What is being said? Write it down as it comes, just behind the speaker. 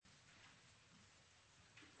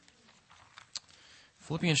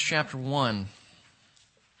Philippians chapter 1.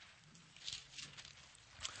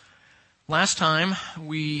 Last time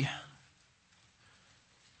we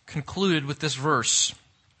concluded with this verse.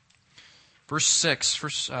 Verse 6,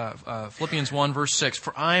 Philippians 1, verse 6.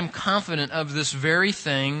 For I am confident of this very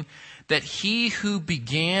thing, that he who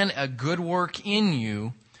began a good work in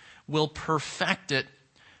you will perfect it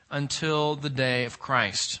until the day of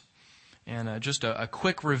Christ. And just a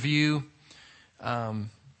quick review.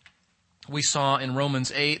 We saw in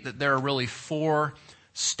Romans 8 that there are really 4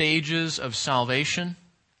 stages of salvation.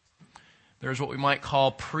 There's what we might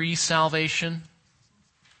call pre-salvation.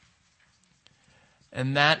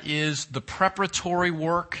 And that is the preparatory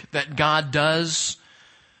work that God does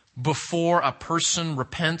before a person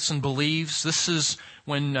repents and believes. This is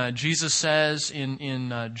when Jesus says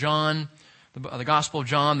in John, the Gospel of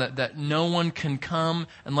John, that no one can come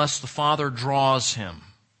unless the Father draws him.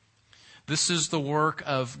 This is the work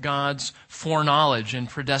of God's foreknowledge and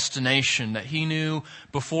predestination, that He knew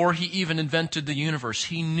before He even invented the universe.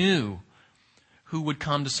 He knew who would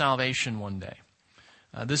come to salvation one day.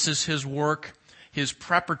 This is His work, His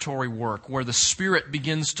preparatory work, where the Spirit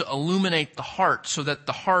begins to illuminate the heart so that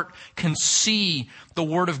the heart can see the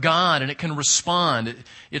Word of God and it can respond.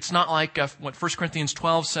 It's not like what 1 Corinthians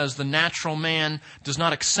 12 says, the natural man does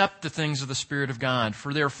not accept the things of the Spirit of God,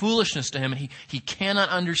 for they are foolishness to him, and he cannot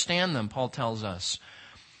understand them, Paul tells us.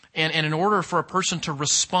 And in order for a person to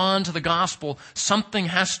respond to the gospel, something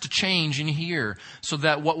has to change in here, so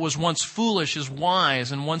that what was once foolish is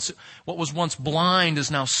wise, and what was once blind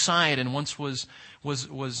is now sight, and once was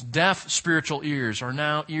deaf spiritual ears are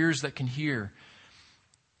now ears that can hear.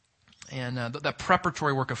 And that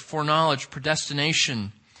preparatory work of foreknowledge,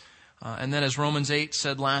 predestination, and then as Romans 8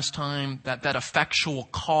 said last time, that effectual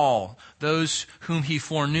call. Those whom He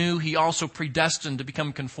foreknew, He also predestined to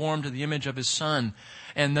become conformed to the image of His Son.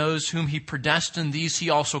 And those whom He predestined, these He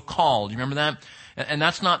also called. You remember that? And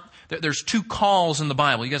that's not, there's 2 calls in the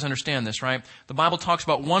Bible. You guys understand this, right? The Bible talks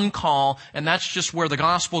about one call, and that's just where the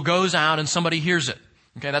gospel goes out and somebody hears it.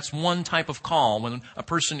 Okay, that's one type of call, when a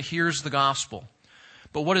person hears the gospel.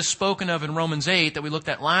 But what is spoken of in Romans 8 that we looked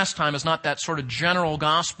at last time is not that sort of general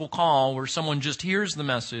gospel call where someone just hears the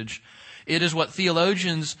message. It is what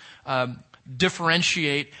theologians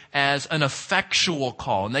differentiate as an effectual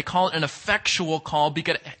call. And they call it an effectual call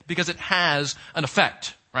because it has an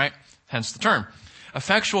effect, right? Hence the term.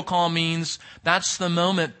 Effectual call means that's the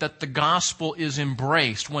moment that the gospel is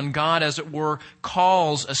embraced, when God, as it were,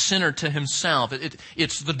 calls a sinner to Himself.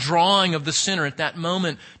 It's the drawing of the sinner at that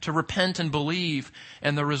moment to repent and believe,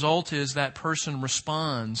 and the result is that person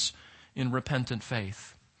responds in repentant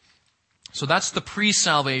faith. So that's the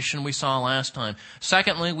pre-salvation we saw last time.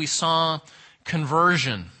 Secondly, we saw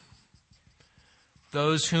conversion.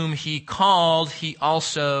 Those whom He called, He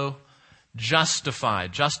also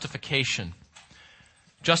justified. Justification.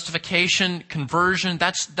 Justification, conversion,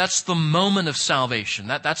 that's the moment of salvation.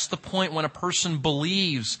 That's the point when a person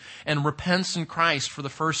believes and repents in Christ for the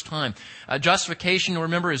first time. Justification,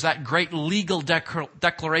 remember, is that great legal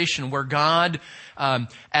declaration where God,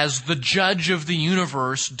 as the judge of the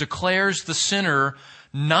universe, declares the sinner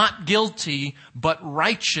not guilty but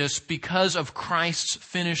righteous because of Christ's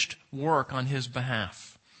finished work on his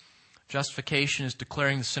behalf. Justification is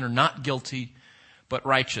declaring the sinner not guilty but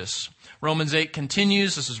righteous. Romans 8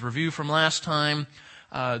 continues. This is review from last time.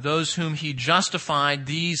 Those whom He justified,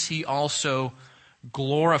 these He also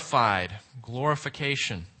glorified.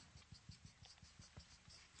 Glorification.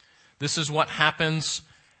 This is what happens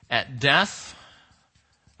at death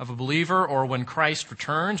of a believer, or when Christ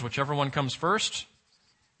returns, whichever one comes first.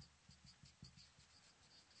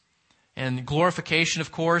 And glorification, of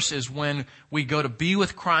course, is when we go to be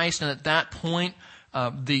with Christ, and at that point,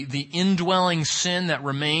 the indwelling sin that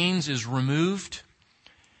remains is removed,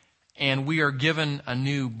 and we are given a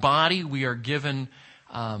new body. We are given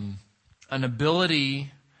an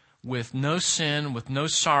ability with no sin, with no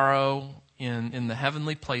sorrow in the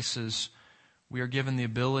heavenly places. We are given the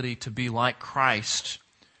ability to be like Christ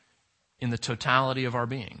in the totality of our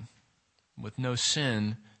being, with no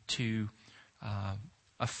sin to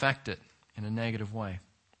affect it in a negative way.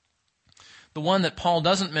 The one that Paul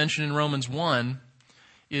doesn't mention in Romans 1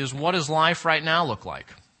 is, what does life right now look like?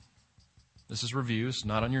 This is reviews,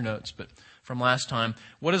 not on your notes, but from last time.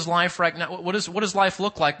 What is life right now? What does life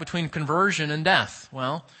look like between conversion and death?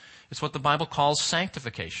 Well, it's what the Bible calls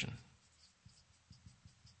sanctification.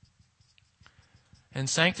 And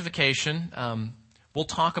sanctification, we'll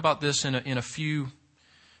talk about this in a few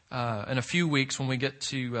weeks when we get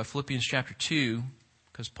to Philippians chapter 2,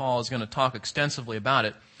 because Paul is going to talk extensively about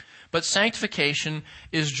it. But sanctification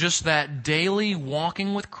is just that daily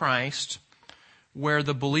walking with Christ, where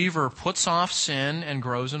the believer puts off sin and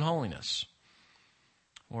grows in holiness.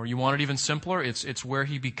 Or you want it even simpler, it's where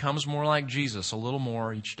he becomes more like Jesus a little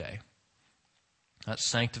more each day. That's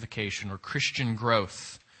sanctification or Christian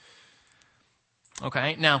growth.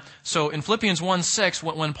 Okay, now, so in Philippians 1:6,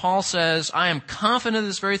 when Paul says, I am confident of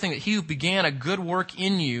this very thing, that he who began a good work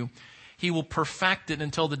in you, he will perfect it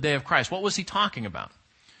until the day of Christ. What was he talking about?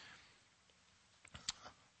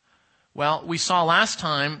 Well, we saw last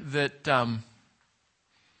time that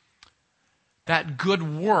that good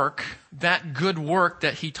work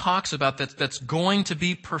that he talks about that's going to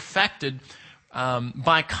be perfected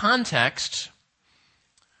by context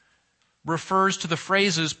refers to the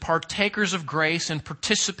phrases partakers of grace and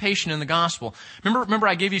participation in the gospel. Remember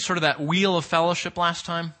I gave you sort of that wheel of fellowship last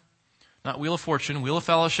time? Not wheel of fortune, wheel of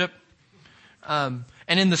fellowship. And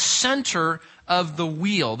in the center of the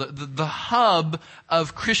wheel, the hub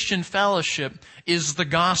of Christian fellowship is the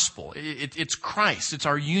gospel. It's Christ. It's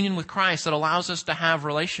our union with Christ that allows us to have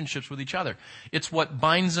relationships with each other. It's what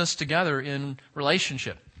binds us together in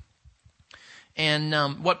relationship.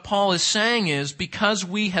 And what Paul is saying is, because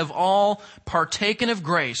we have all partaken of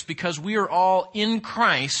grace, because we are all in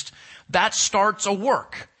Christ, that starts a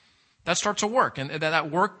work. That starts a work, and that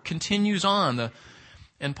work continues on.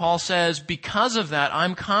 And Paul says, because of that,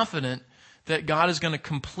 I'm confident that God is going to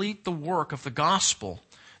complete the work of the gospel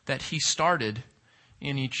that He started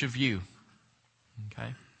in each of you.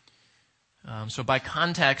 Okay? So by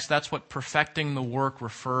context, that's what perfecting the work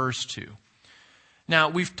refers to. Now,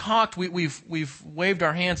 we've waved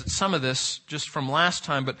our hands at some of this just from last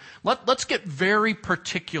time, but let's get very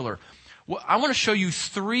particular. I want to show you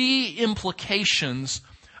 3 implications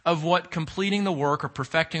of what completing the work or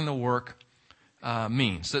perfecting the work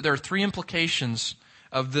means. That there are 3 implications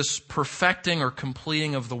of this perfecting or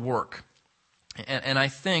completing of the work. And I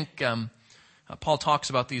think Paul talks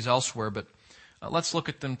about these elsewhere, but let's look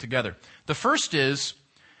at them together. The first is,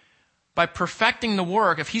 by perfecting the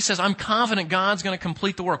work, if he says, I'm confident God's going to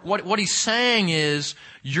complete the work, what he's saying is,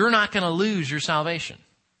 you're not going to lose your salvation.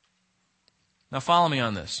 Now follow me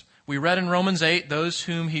on this. We read in Romans 8, those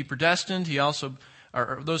whom he predestined,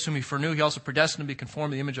 those whom he foreknew, he also predestined to be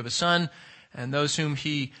conformed to the image of his Son. And those whom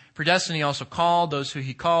he predestined, he also called. Those who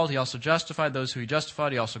he called, he also justified. Those who he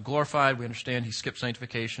justified, he also glorified. We understand he skipped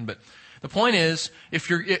sanctification. But the point is, if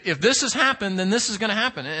this has happened, then this is going to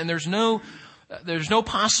happen. And there's no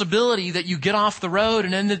possibility that you get off the road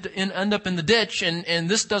and end up in the ditch and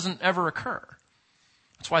this doesn't ever occur.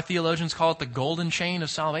 That's why theologians call it the golden chain of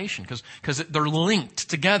salvation, because they're linked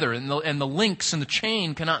together and the links in the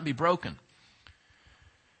chain cannot be broken.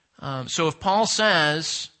 So if Paul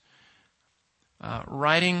says,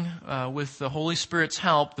 writing with the Holy Spirit's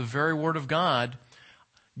help, the very Word of God,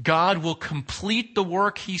 God will complete the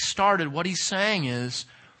work He started. What He's saying is,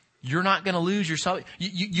 you're not going to lose your salvation.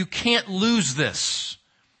 You can't lose this,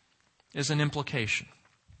 is an implication.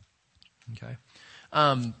 Okay.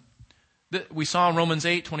 We saw in Romans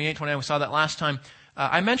 8, 28, 29, we saw that last time.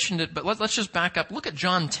 I mentioned it, but let's just back up. Look at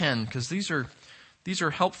John 10, because these are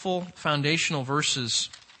helpful foundational verses.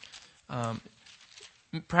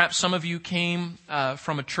 Perhaps some of you came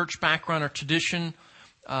from a church background or tradition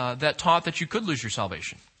that taught that you could lose your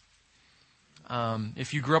salvation.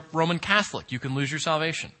 If you grew up Roman Catholic, you can lose your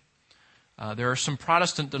salvation. There are some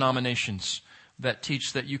Protestant denominations that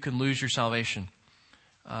teach that you can lose your salvation.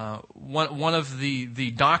 One of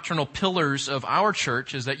the doctrinal pillars of our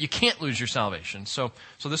church is that you can't lose your salvation. So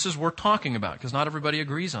this is worth talking about, because not everybody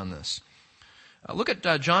agrees on this. Look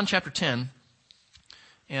at John chapter 10,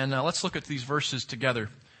 and let's look at these verses together.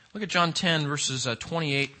 Look at John 10, verses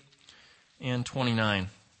 28 and 29.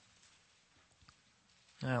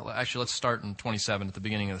 Actually, let's start in 27 at the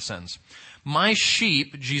beginning of the sentence. My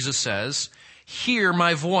sheep, Jesus says, hear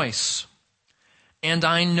my voice, and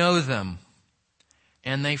I know them,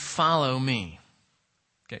 and they follow me.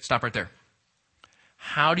 Okay, stop right there.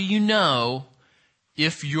 How do you know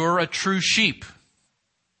if you're a true sheep?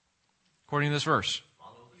 According to this verse.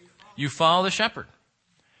 You follow the shepherd.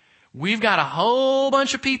 We've got a whole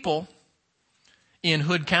bunch of people in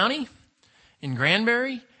Hood County, in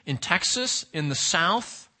Granbury, in Texas, in the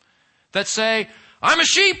South, that say, I'm a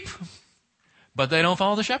sheep, but they don't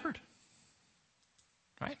follow the shepherd.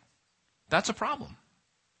 Right? That's a problem.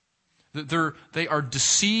 They are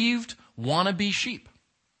deceived, wannabe sheep.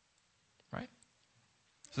 Right?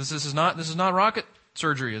 So this is not rocket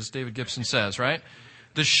surgery, as David Gibson says, right?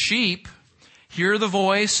 The sheep hear the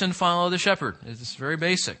voice and follow the shepherd. It's very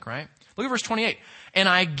basic, right? Look at verse 28. And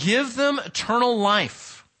I give them eternal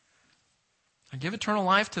life. I give eternal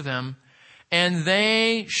life to them, and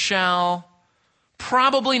they shall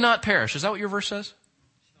probably not perish. Is that what your verse says?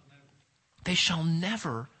 They shall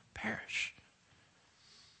never perish.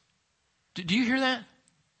 Do you hear that?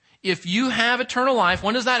 If you have eternal life,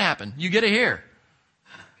 when does that happen? You get it here.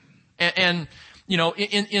 And you know,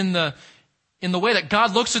 in the way that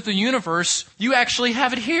God looks at the universe, you actually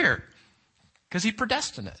have it here. Because He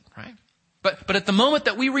predestined it, right? But at the moment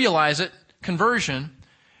that we realize it, conversion,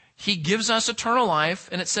 He gives us eternal life,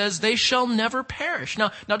 and it says, they shall never perish.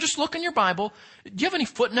 Now just look in your Bible. Do you have any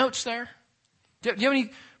footnotes there? Do you have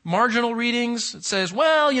any marginal readings? It says,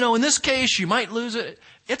 well, you know, in this case, you might lose it.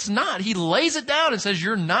 It's not. He lays it down and says,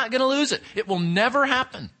 you're not going to lose it. It will never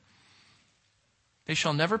happen. They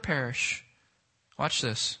shall never perish. Watch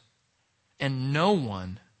this. And no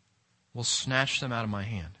one will snatch them out of my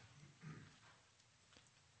hand.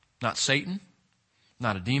 Not Satan,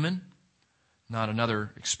 not a demon, not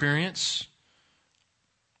another experience.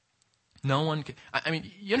 No one can. I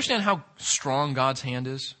mean, you understand how strong God's hand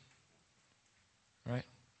is? Right?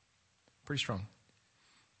 Pretty strong.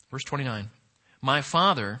 Verse 29. My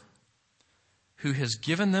Father, who has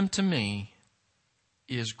given them to me,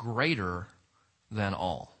 is greater than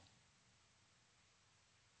all.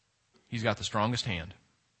 He's got the strongest hand.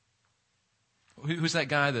 Who's that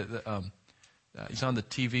guy that he's on the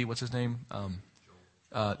TV? What's his name? No,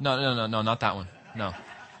 not that one.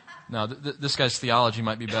 No. This guy's theology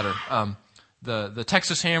might be better. The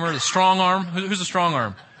Texas Hammer, the strong arm. Who's the strong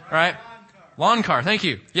arm? Right? Lawn car. Thank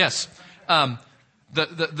you. Yes.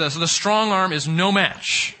 The strong arm is no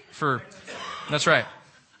match for. That's right.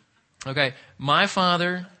 Okay. My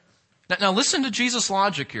Father. Now listen to Jesus'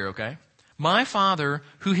 logic here. Okay. My Father,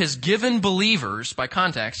 who has given believers, by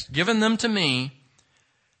context, given them to me,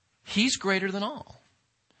 He's greater than all.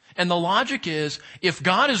 And the logic is, if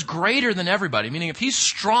God is greater than everybody, meaning if He's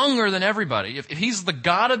stronger than everybody, if He's the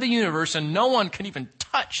God of the universe and no one can even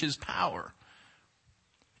touch His power,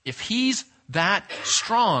 if He's that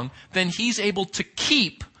strong, then He's able to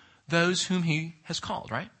keep those whom He has called,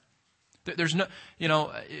 right? There's no, you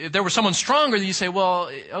know, if there was someone stronger, then you say,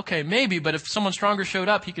 well, okay, maybe, but if someone stronger showed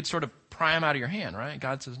up, He could sort of pry him out of your hand, right?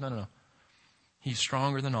 God says, no. He's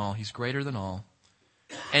stronger than all. He's greater than all.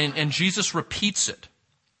 And Jesus repeats it.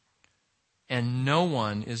 And no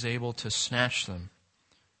one is able to snatch them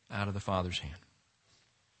out of the Father's hand.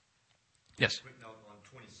 Yes? Quick note on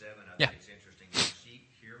 27, I Yeah. think it's interesting. The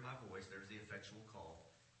sheep hear my voice. There's the effectual call.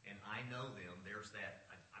 And I know them. There's that.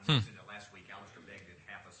 I mentioned it last week. Alistair Begg did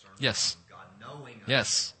half a sermon Yes. on God knowing us.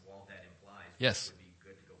 Yes. All that implies. Yes. It would be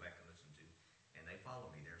good to go back and listen to. And they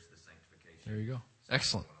follow me. There's the sanctification. There you go.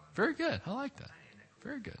 Excellent. Very good. I like that.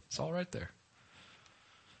 Very good. It's all right there.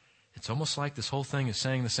 It's almost like this whole thing is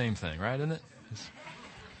saying the same thing, right? Isn't it?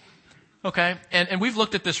 Okay. And we've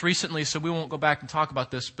looked at this recently, so we won't go back and talk about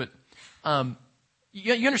this, but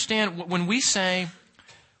you understand when we say,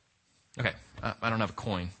 okay, I don't have a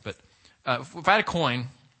coin, but if I had a coin,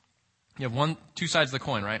 you have two sides of the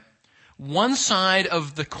coin, right? One side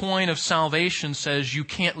of the coin of salvation says you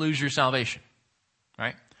can't lose your salvation,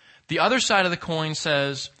 right? The other side of the coin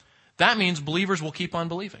says that means believers will keep on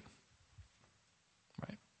believing,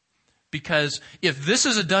 right? Because if this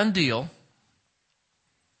is a done deal,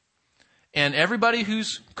 and everybody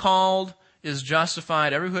who's called is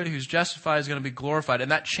justified, everybody who's justified is going to be glorified, and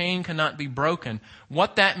that chain cannot be broken.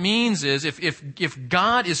 What that means is if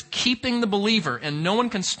God is keeping the believer and no one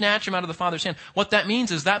can snatch him out of the Father's hand, what that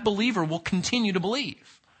means is that believer will continue to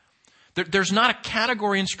believe. There's not a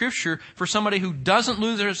category in Scripture for somebody who doesn't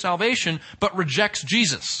lose their salvation but rejects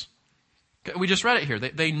Jesus. We just read it here.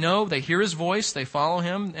 They know, they hear His voice, they follow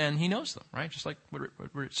Him, and He knows them, right? Just like what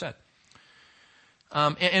it said.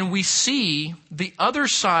 And we see the other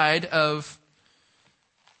side of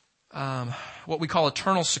what we call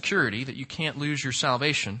eternal security, that you can't lose your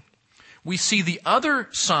salvation. We see the other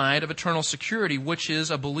side of eternal security, which is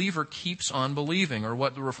a believer keeps on believing, or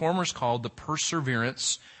what the Reformers called the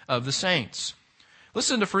perseverance of the saints.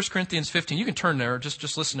 Listen to 1 Corinthians 15. You can turn there,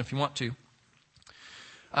 just listen if you want to.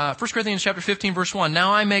 1 Corinthians chapter 15, verse 1.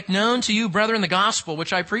 Now I make known to you, brethren, the gospel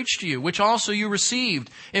which I preached to you, which also you received,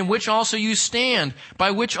 in which also you stand,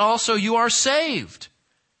 by which also you are saved,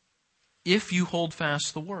 if you hold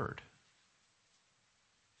fast the word.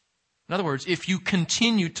 In other words, if you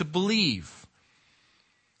continue to believe.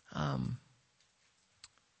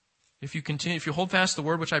 If you hold fast the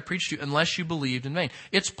word which I preached to you, unless you believed in vain.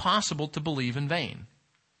 It's possible to believe in vain.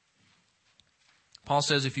 Paul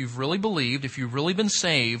says if you've really believed, if you've really been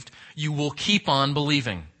saved, you will keep on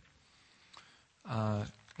believing.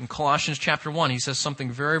 In Colossians chapter 1, he says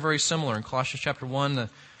something very, very similar. In Colossians chapter 1, the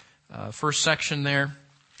first section there,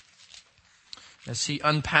 as he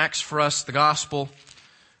unpacks for us the gospel,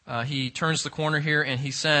 he turns the corner here and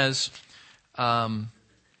he says,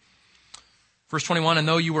 Verse 21, and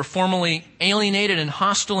though you were formerly alienated and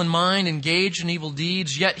hostile in mind, engaged in evil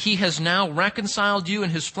deeds, yet he has now reconciled you in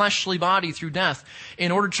his fleshly body through death,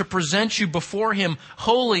 in order to present you before him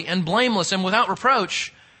holy and blameless and without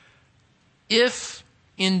reproach, if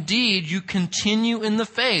indeed you continue in the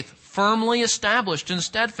faith, firmly established and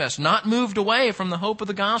steadfast, not moved away from the hope of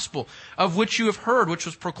the gospel, of which you have heard, which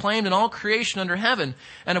was proclaimed in all creation under heaven,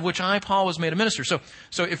 and of which I, Paul, was made a minister. So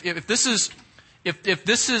if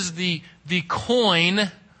this is the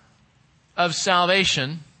coin of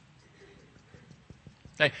salvation,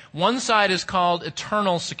 okay, one side is called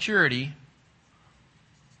eternal security,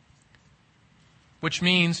 which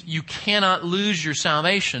means you cannot lose your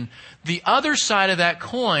salvation. The other side of that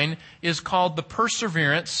coin is called the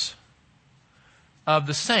perseverance of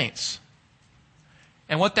the saints.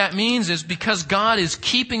 And what that means is because God is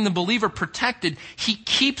keeping the believer protected, He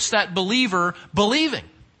keeps that believer believing.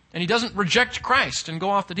 And he doesn't reject Christ and go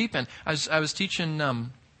off the deep end. I was teaching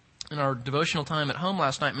in our devotional time at home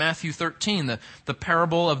last night, Matthew 13, the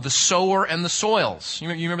parable of the sower and the soils. You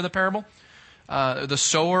remember the parable? The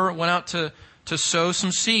sower went out to sow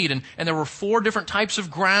some seed, and there were 4 different types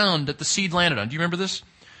of ground that the seed landed on. Do you remember this?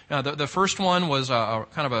 The first one was kind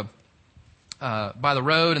of a by the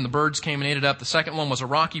road, and the birds came and ate it up. The second one was a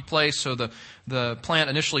rocky place, so the plant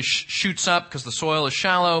initially shoots up because the soil is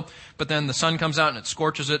shallow, but then the sun comes out and it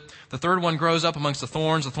scorches it. The third one grows up amongst the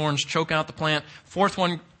thorns. The thorns choke out the plant. Fourth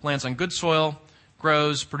one lands on good soil,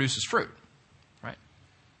 grows, produces fruit. Right?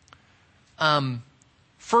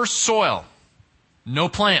 First soil, no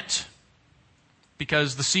plant,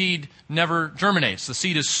 because the seed never germinates. The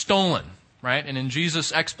seed is stolen. Right? And in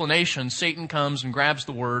Jesus' explanation, Satan comes and grabs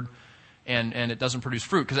the word, and it doesn't produce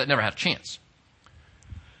fruit because it never had a chance.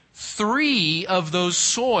 3 of those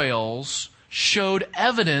soils showed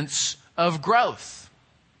evidence of growth,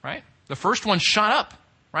 right? The first one shot up,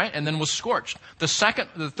 right, and then was scorched. The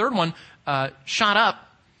third one shot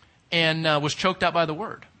up and was choked out by the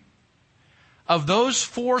word. Of those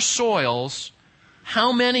 4 soils,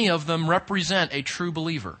 how many of them represent a true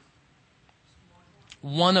believer?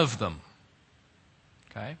 1 of them.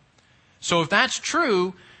 Okay? So if that's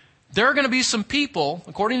true, there are going to be some people,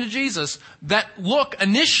 according to Jesus, that look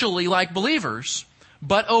initially like believers,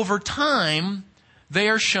 but over time, they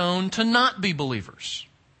are shown to not be believers.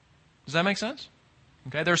 Does that make sense?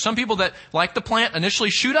 Okay, there are some people that, like the plant, initially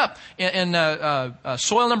shoot up, and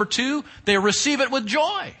soil number 2, they receive it with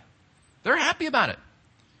joy. They're happy about it.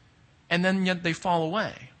 And then yet they fall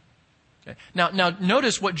away. Okay. Now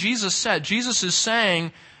notice what Jesus said. Jesus is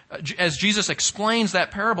saying, as Jesus explains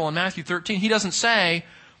that parable in Matthew 13, He doesn't say,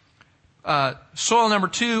 soil number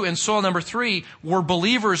 2 and soil number 3 were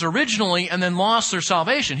believers originally and then lost their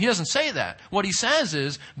salvation. He doesn't say that. What He says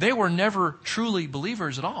is they were never truly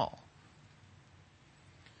believers at all.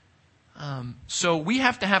 So we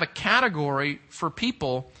have to have a category for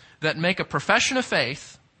people that make a profession of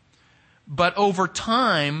faith, but over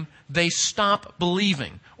time they stop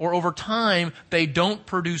believing, or over time they don't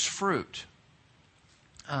produce fruit.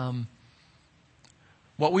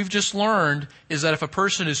 What we've just learned is that if a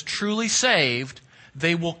person is truly saved,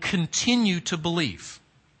 they will continue to believe.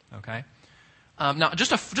 Okay? Now,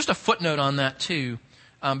 just a footnote on that too.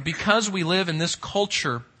 Because we live in this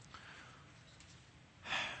culture,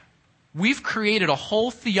 we've created a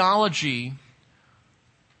whole theology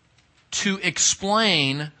to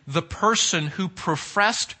explain the person who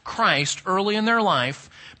professed Christ early in their life,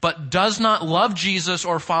 but does not love Jesus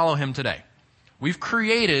or follow Him today. We've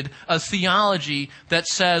created a theology that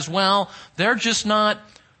says, well, they're just not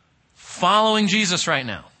following Jesus right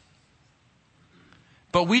now.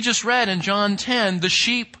 But we just read in John 10, the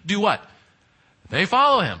sheep do what? They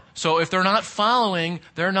follow Him. So if they're not following,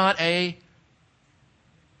 they're not a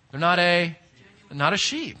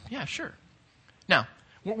sheep. Yeah, sure. Now,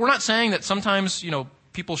 we're not saying that sometimes,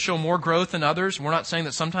 people show more growth than others. We're not saying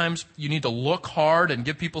that sometimes you need to look hard and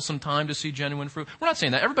give people some time to see genuine fruit. We're not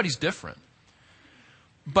saying that. Everybody's different.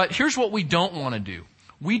 But here's what we don't want to do.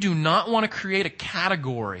 We do not want to create a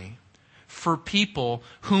category for people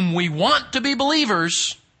whom we want to be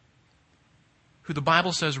believers, who the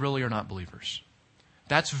Bible says really are not believers.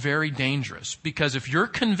 That's very dangerous, because if you're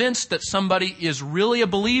convinced that somebody is really a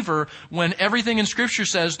believer when everything in Scripture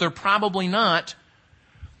says they're probably not,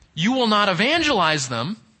 you will not evangelize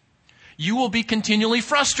them. You will be continually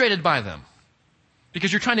frustrated by them,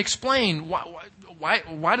 because you're trying to explain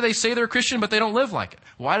why do they say they're a Christian but they don't live like it?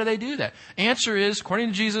 Why do they do that? Answer is, according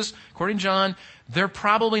to Jesus, according to John, they're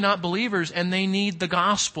probably not believers, and they need the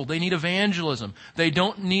gospel. They need evangelism. They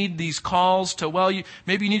don't need these calls to,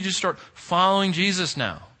 maybe you need to start following Jesus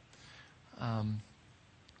now.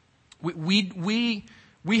 We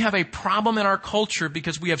we have a problem in our culture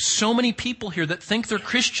because we have so many people here that think they're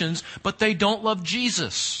Christians, but they don't love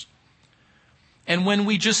Jesus. And when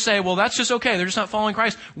we just say, well, that's just okay, they're just not following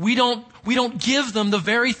Christ, we don't give them the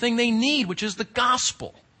very thing they need, which is the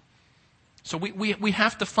gospel. So we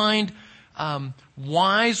have to find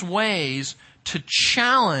wise ways to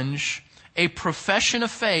challenge a profession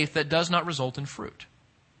of faith that does not result in fruit.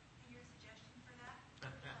 Your suggestion for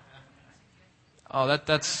that? Oh,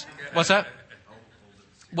 that's what's that?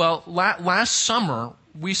 Well, last summer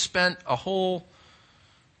we spent a whole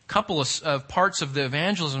couple of parts of the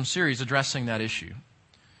evangelism series addressing that issue.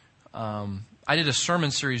 I did a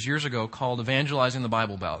sermon series years ago called Evangelizing the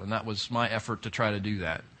Bible Belt, and that was my effort to try to do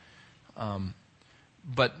that.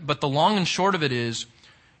 But the long and short of it is,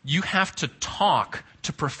 you have to talk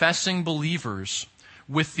to professing believers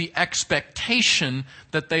with the expectation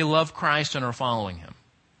that they love Christ and are following Him.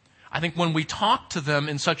 I think when we talk to them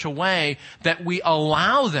in such a way that we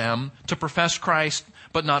allow them to profess Christ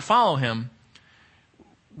but not follow Him,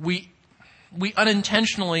 we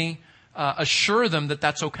unintentionally assure them that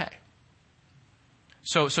that's okay.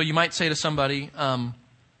 So you might say to somebody,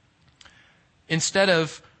 instead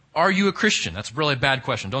of, are you a Christian? That's really a bad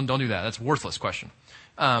question. Don't do that. That's a worthless question.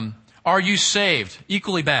 Are you saved?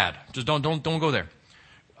 Equally bad. Just don't go there.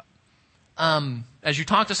 As you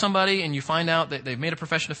talk to somebody and you find out that they've made a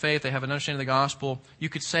profession of faith, they have an understanding of the gospel, you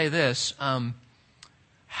could say this,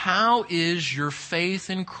 how is your faith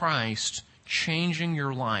in Christ changing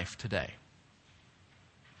your life today?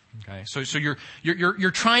 Okay, so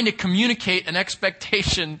you're trying to communicate an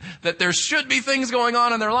expectation that there should be things going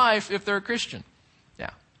on in their life if they're a Christian.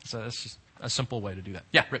 Yeah, so that's just a simple way to do that.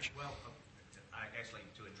 Yeah, Rich. Well, actually,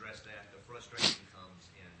 to address that, the frustration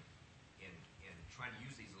comes in trying to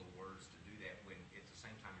use these little words to do that when at the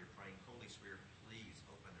same time you're praying, Holy Spirit, please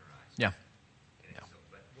open their eyes. Yeah. So,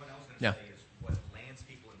 but what I was going to Yeah. say is what lands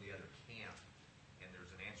people in the other camp, and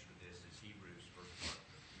there's an answer to this, is Hebrews, first part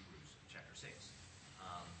of Hebrews chapter 6,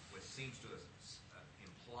 which seems to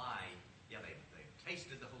imply, they've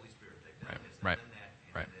tasted the Holy Spirit, they've done this, they've done that,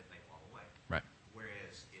 and then they fall away. Right.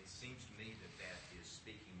 Whereas it seems to me that is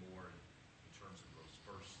speaking more in terms of those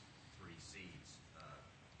first three seeds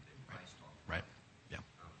that Christ talked about. Right. Yeah.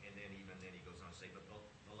 And then he goes on to say, but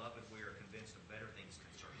beloved, we are convinced of better things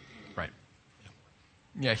concerning you. Right.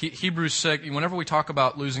 Yeah, Hebrews 6, whenever we talk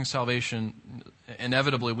about losing salvation,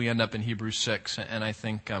 inevitably we end up in Hebrews 6. And I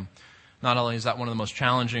think not only is that one of the most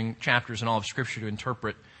challenging chapters in all of Scripture to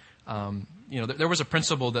interpret, there was a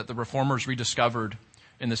principle that the Reformers rediscovered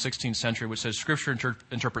in the 16th century which says Scripture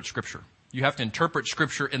interprets Scripture. You have to interpret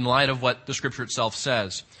Scripture in light of what the Scripture itself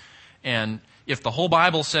says. And if the whole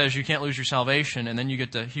Bible says you can't lose your salvation, and then you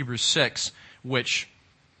get to Hebrews 6, which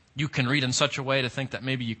you can read in such a way to think that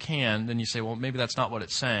maybe you can, then you say, well, maybe that's not what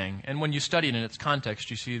it's saying. And when you study it in its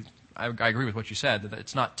context, you see, I agree with what you said, that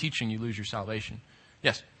it's not teaching you lose your salvation.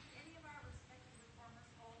 Yes? Any of our respected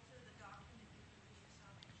reformers hold to the doctrine that you can lose your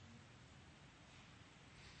salvation?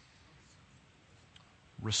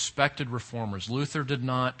 Respected reformers. Luther did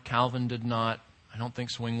not. Calvin did not. I don't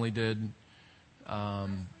think Zwingli did.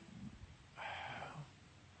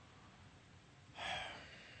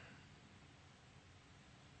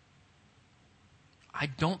 I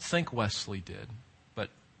don't think Wesley did, but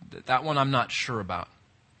that one I'm not sure about.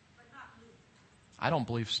 But not Luther. I don't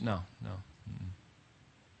believe so. No.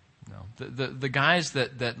 The guys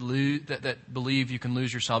that believe you can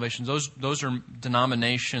lose your salvation, those are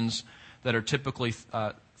denominations that are typically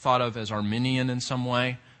thought of as Arminian in some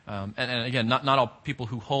way. And again, not all people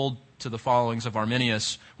who hold to the followings of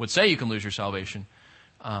Arminius would say you can lose your salvation.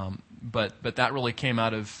 But that really came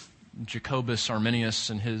out of Jacobus Arminius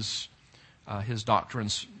and his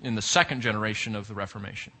doctrines in the second generation of the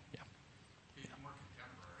Reformation. Yeah. More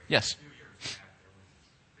contemporary. Yes. A few years back, there was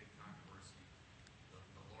this big controversy,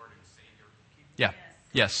 the Lord and Savior. Yeah.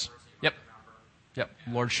 Yes. Controversy, Yep. remember? Yep.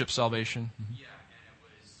 Lordship salvation. Mm-hmm. Yeah, and it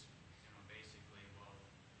was, basically, well,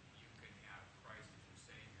 you can have Christ as your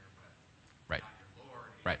Savior, but Right. not your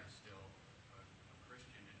Lord, and Right. you're still a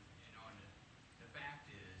Christian. And the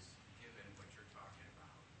fact is, given what you're talking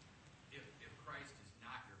about, if Christ is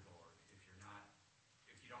not your Lord,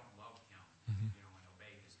 if you don't love Him, and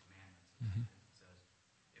obey His commandments, it says,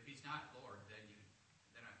 if He's not Lord, then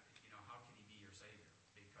how can He be your Savior?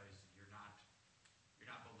 Because you're not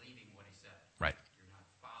believing what He said. Right. You're not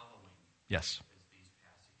following. Yes. These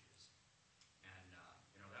passages, and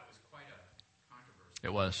that was quite a controversy.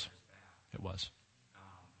 It was. years back. It was.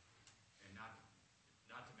 And not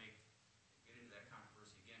to get into that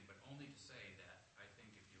controversy again, but only to say that I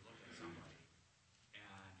think if you look at somebody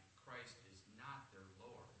and Christ is not their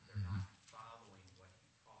Lord, they're not following what He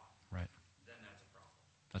taught, Right. then that's a problem.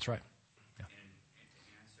 That's right. Yeah. And to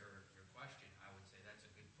answer your question, I would say that's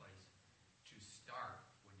a good place to start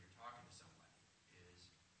when you're talking to somebody is,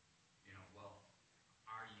 well,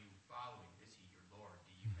 are you following? Is he your Lord?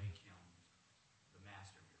 Do you make him the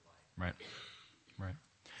master of your life? Right. Right.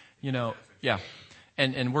 Yeah.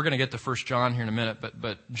 And we're going to get to 1 John here in a minute,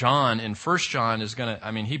 but John in 1 John is going to,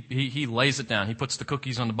 he lays it down. He puts the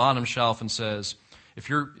cookies on the bottom shelf and says, if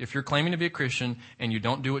you're claiming to be a Christian and you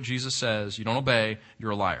don't do what Jesus says, you don't obey,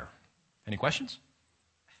 you're a liar. Any questions?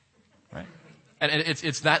 Right? And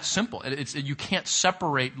it's that simple. You can't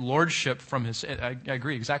separate lordship from his. I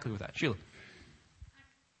agree exactly with that. Sheila. I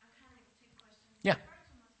kind of have two questions. Yeah. The first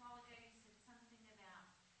one was a while ago, you said something about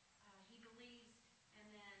he believes and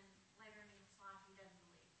then later in his life he doesn't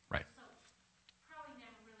believe. Right. So probably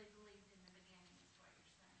never really believed in the beginning is what you're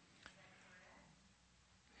saying. Is that correct?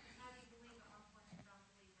 How do you believe at one point and don't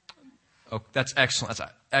believe at another? Oh, that's excellent. That's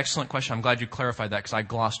an excellent question. I'm glad you clarified that because I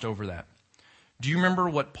glossed over that. Do you remember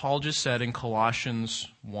what Paul just said in Colossians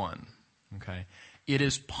 1? Okay. It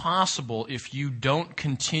is possible if you don't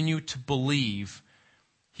continue to believe.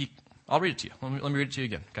 I'll read it to you. Let me read it to you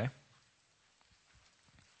again, okay?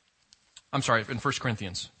 I'm sorry, in 1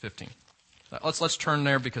 Corinthians 15. Let's turn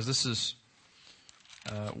there because this is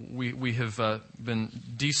we have been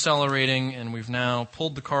decelerating and we've now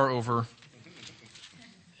pulled the car over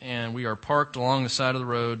and we are parked along the side of the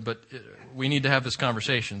road, but we need to have this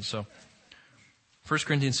conversation. So 1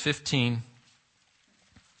 Corinthians 15.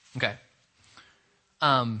 Okay.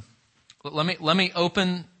 Let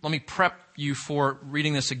me prep you for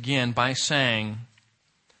reading this again by saying,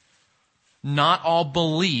 not all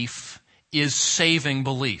belief is saving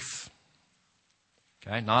belief.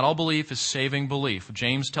 Okay? Not all belief is saving belief.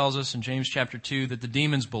 James tells us in James chapter 2 that the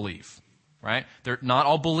demons believe. Right? Not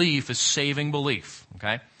all belief is saving belief.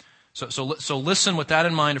 Okay? So listen with that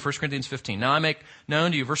in mind to 1 Corinthians 15. Now I make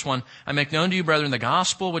known to you, verse 1, I make known to you, brethren, the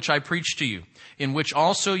gospel which I preached to you, in which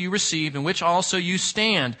also you received, in which also you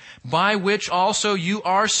stand, by which also you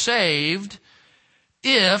are saved,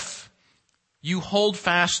 if you hold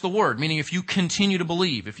fast the word. Meaning if you continue to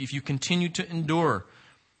believe, if you continue to endure.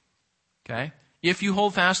 Okay? If you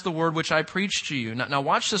hold fast the word which I preached to you. Now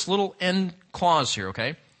watch this little end clause here,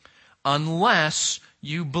 okay? Unless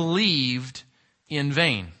you believed in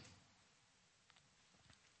vain.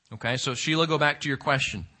 Okay, so Sheila, go back to your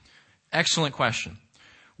question. Excellent question.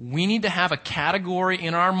 We need to have a category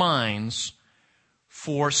in our minds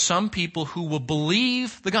for some people who will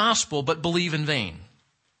believe the gospel but believe in vain.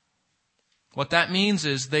 What that means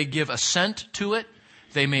is they give assent to it,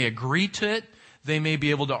 they may agree to it, they may be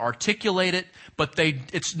able to articulate it, but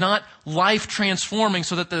it's not life transforming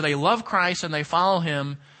so that they love Christ and they follow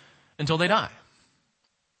Him until they die.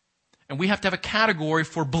 And we have to have a category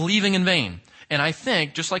for believing in vain. And I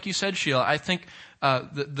think, just like you said, Sheila, I think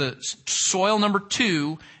the soil number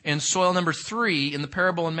 2 and soil number 3 in the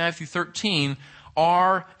parable in Matthew 13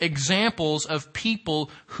 are examples of people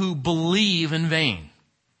who believe in vain.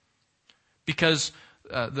 Because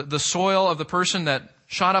the soil of the person that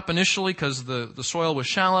shot up initially because the soil was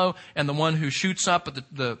shallow and the one who shoots up but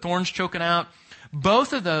the thorns choking out,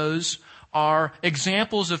 both of those are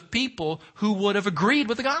examples of people who would have agreed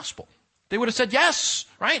with the gospel. They would have said yes,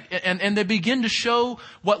 right? And they begin to show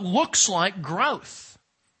what looks like growth.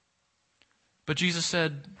 But Jesus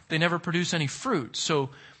said they never produce any fruit. So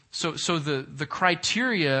the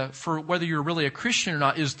criteria for whether you're really a Christian or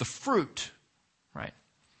not is the fruit, right?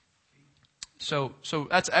 So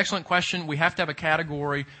that's an excellent question. We have to have a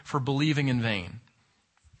category for believing in vain.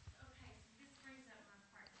 Okay, so this brings up my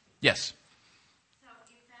part 2. Yes. So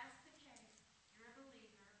if that's the case, you're a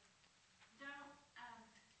believer,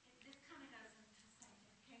 this kind of goes into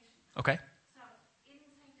sanctification. Okay. So in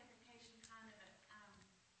sanctification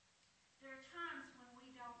there are times when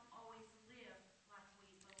we don't always live like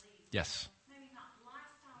we believe. Yes. Maybe not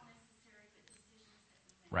lifestyle necessary, but decisions that we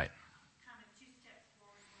make. Right. Kind of 2 steps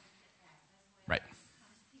forward, 1 step back. That's the way Right. I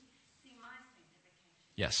kind of see my sanctification.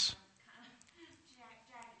 Yes. Kind of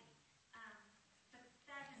jaggedy. But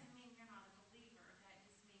that doesn't mean you're not a believer. That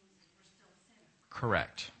just means we're still sinners.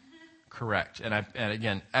 Correct. And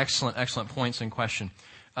again, excellent points in question.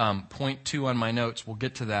 Point 2 on my notes, we'll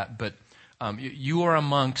get to that, but you are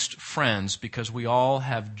amongst friends because we all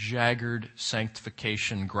have jagged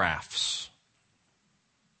sanctification graphs.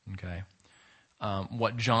 Okay?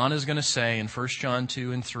 What John is going to say in 1 John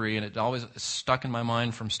 2 and 3, and it always stuck in my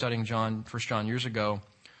mind from studying 1 John years ago,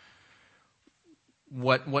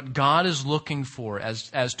 what God is looking for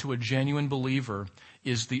as to a genuine believer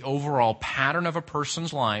is the overall pattern of a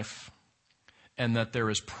person's life and that there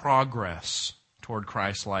is progress toward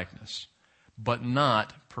Christ's likeness, but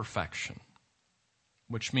not perfection.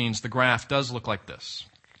 which means the graph does look like this,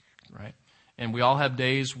 right? And we all have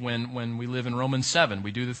days when we live in Romans 7.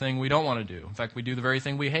 We do the thing we don't want to do. In fact, we do the very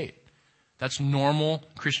thing we hate. That's normal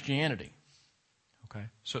Christianity. Okay?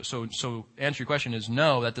 So answer your question is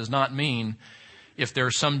no, that does not mean if there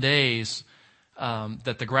are some days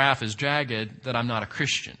that the graph is jagged that I'm not a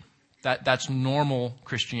Christian. That's normal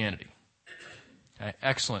Christianity. Okay?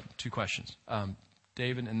 Excellent. 2 questions.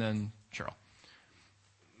 David and then Cheryl.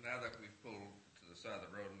 Now that we've pulled to the side of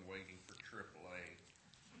the road and waiting for AAA.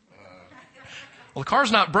 Well, the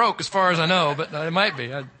car's not broke as far as I know, but it might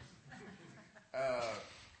be. According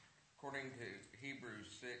to Hebrews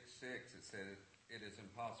 6:6, it said it is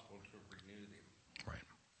impossible to renew them. Right.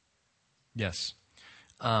 Yes.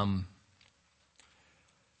 Do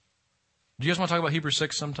you guys want to talk about Hebrews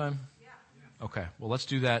 6 sometime? Yeah. Okay. Well, let's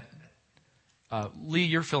do that. Lee,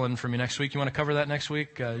 you're filling for me next week. You want to cover that next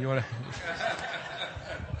week? You want to?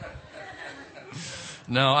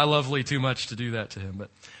 No, I love Lee too much to do that to him. But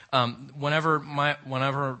whenever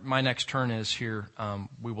my next turn is here,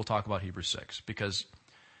 we will talk about Hebrews 6 because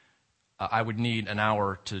I would need an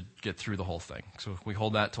hour to get through the whole thing. So if we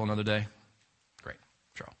hold that till another day, great.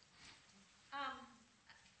 Cheryl.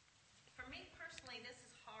 For me personally, this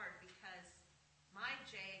is hard because my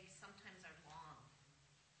jags sometimes are long.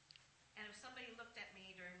 And if somebody looked at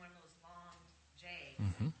me during one of those long jags,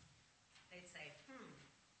 they'd say,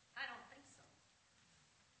 I don't think so.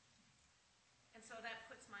 And so that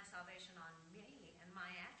puts my salvation on me and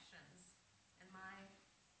my actions and my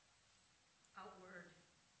outward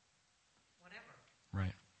whatever.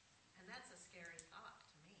 Right. And that's a scary thought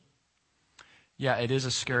to me. Yeah, it is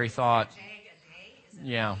a scary thought. Is it a jag a day? Is it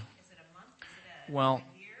Yeah. a week? Is it a month? Is it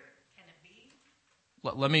a year? Can it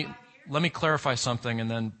be? Let me clarify something, and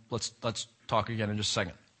then let's talk again in just a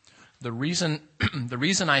second. The reason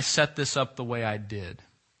I set this up the way I did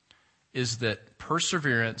is that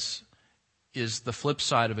perseverance is the flip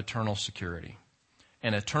side of eternal security.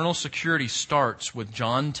 And eternal security starts with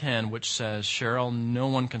John 10, which says, Cheryl, no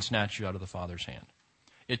one can snatch you out of the Father's hand.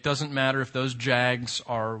 It doesn't matter if those jags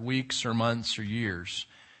are weeks or months or years.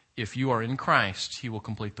 If you are in Christ, He will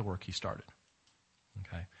complete the work He started.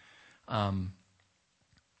 Okay?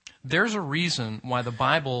 There's a reason why the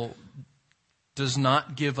Bible does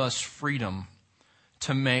not give us freedom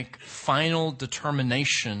to make final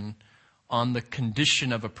determination on the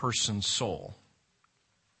condition of a person's soul.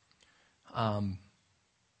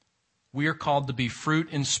 We are called to be fruit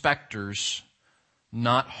inspectors,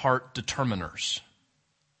 not heart determiners.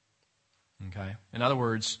 Okay? In other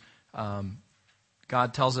words,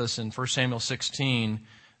 God tells us in 1 Samuel 16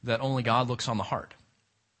 that only God looks on the heart.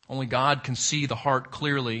 Only God can see the heart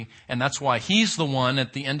clearly, and that's why He's the one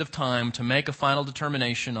at the end of time to make a final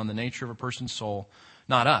determination on the nature of a person's soul,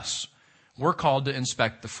 not us. We're called to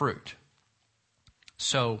inspect the fruit.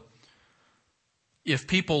 So, if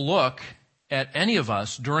people look at any of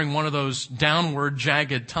us during one of those downward,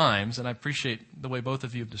 jagged times, and I appreciate the way both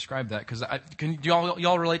of you have described that, because do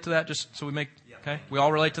y'all relate to that? Just so we make, okay? We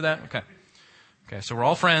all relate to that? Okay. Okay, so we're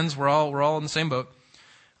all friends. We're all in the same boat.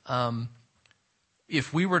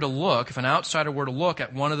 If an outsider were to look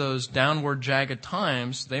at one of those downward, jagged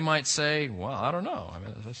times, they might say, well, I don't know. I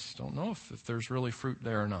mean, I just don't know if there's really fruit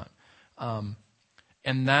there or not.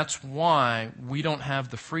 And that's why we don't have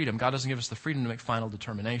the freedom. God doesn't give us the freedom to make final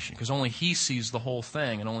determination, because only He sees the whole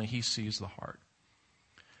thing and only He sees the heart.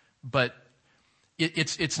 But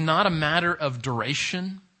it's not a matter of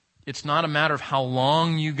duration. It's not a matter of how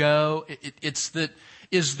long you go. It's that,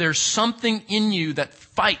 is there something in you that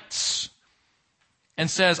fights and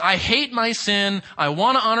says, I hate my sin, I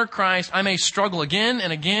want to honor Christ, I may struggle again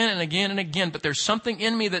and again and again and again, but there's something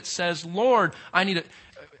in me that says, Lord, I need to...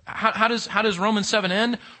 How does Romans 7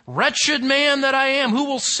 end? Wretched man that I am, who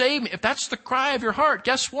will save me? If that's the cry of your heart,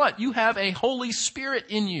 guess what? You have a Holy Spirit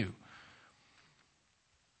in you.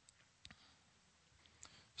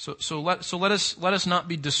 So let us not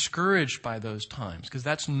be discouraged by those times, because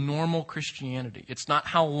that's normal Christianity. It's not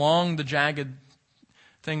how long the jagged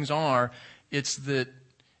things are. It's that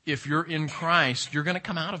if you're in Christ, you're going to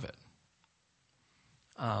come out of it.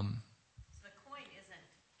 So the coin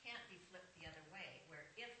can't be flipped the other way, where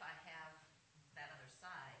if I have that other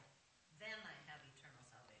side, then I have eternal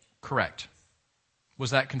salvation. Correct.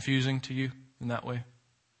 Was that confusing to you in that way?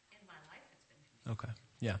 In my life, it's been confusing. Okay.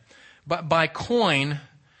 Yeah. But by coin,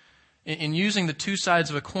 in using the two sides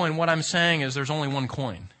of a coin, what I'm saying is there's only one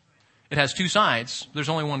coin. It has two sides. There's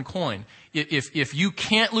only one coin. If you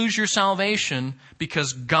can't lose your salvation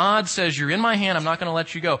because God says you're in my hand, I'm not going to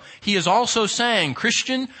let you go. He is also saying,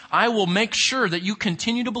 Christian, I will make sure that you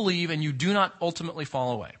continue to believe and you do not ultimately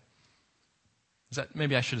fall away.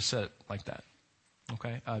 Maybe I should have said it like that.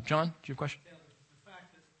 Okay. John, do you have a question? Yeah, the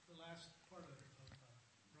fact that the last part of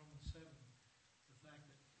Romans 7, the fact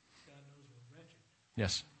that God knows we're wretched,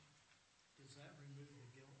 Yes. does that remove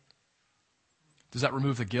the guilt? Does that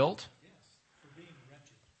remove the guilt? Yes, for being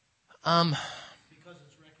wretched, Um, because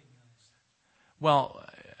it's recognized. well,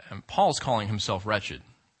 Paul's calling himself wretched.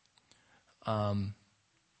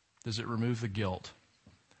 Does it remove the guilt?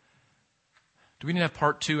 Do we need to have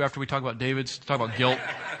part 2 after we talk about David's, talk about guilt?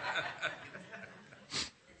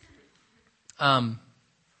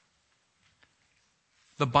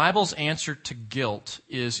 The Bible's answer to guilt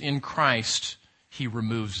is in Christ, He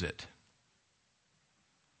removes it.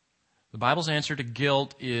 The Bible's answer to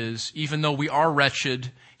guilt is, even though we are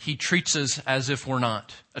wretched, He treats us as if we're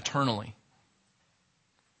not, eternally.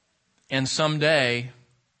 And someday,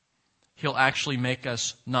 He'll actually make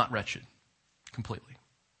us not wretched, completely.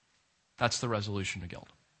 That's the resolution to guilt.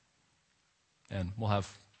 And we'll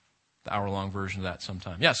have the hour-long version of that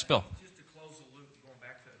sometime. Yes, Bill. Just to close the loop, going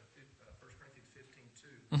back to 1 Corinthians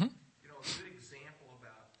 15:2, Mm-hmm. you know, a good example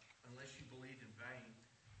about unless you believed in vain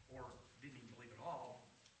or didn't even believe at all,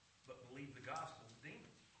 but believed the gospel,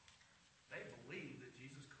 demons. They believed that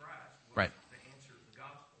Jesus Christ was Right. the answer to the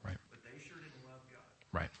gospel, Right. but they sure didn't love God.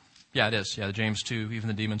 Right. Yeah, it is. Yeah, the James 2, even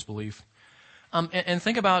the demons believe. And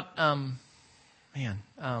think about,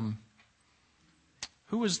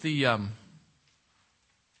 who was the,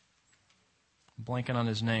 blanking on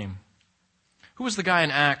his name. Who was the guy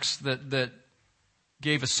in Acts that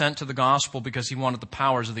gave assent to the gospel because he wanted the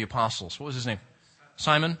powers of the apostles? What was his name?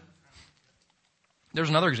 Simon? There's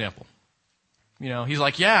another example. You know, he's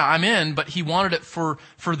like, yeah, I'm in, but he wanted it for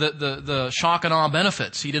the shock and awe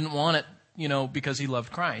benefits. He didn't want it, you know, because he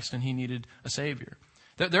loved Christ and he needed a Savior.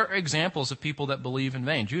 There are examples of people that believe in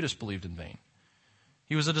vain. Judas believed in vain.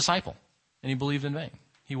 He was a disciple, and he believed in vain.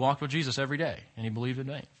 He walked with Jesus every day, and he believed in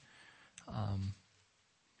vain.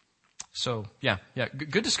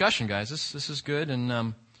 Good discussion, guys. This is good,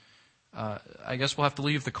 and I guess we'll have to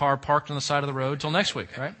leave the car parked on the side of the road till next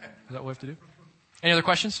week, right? Is that what we have to do? Any other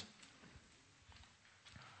questions?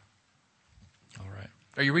 All right.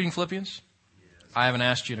 Are you reading Philippians? Yes. I haven't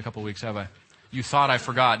asked you in a couple of weeks, have I? You thought I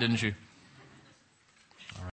forgot, didn't you?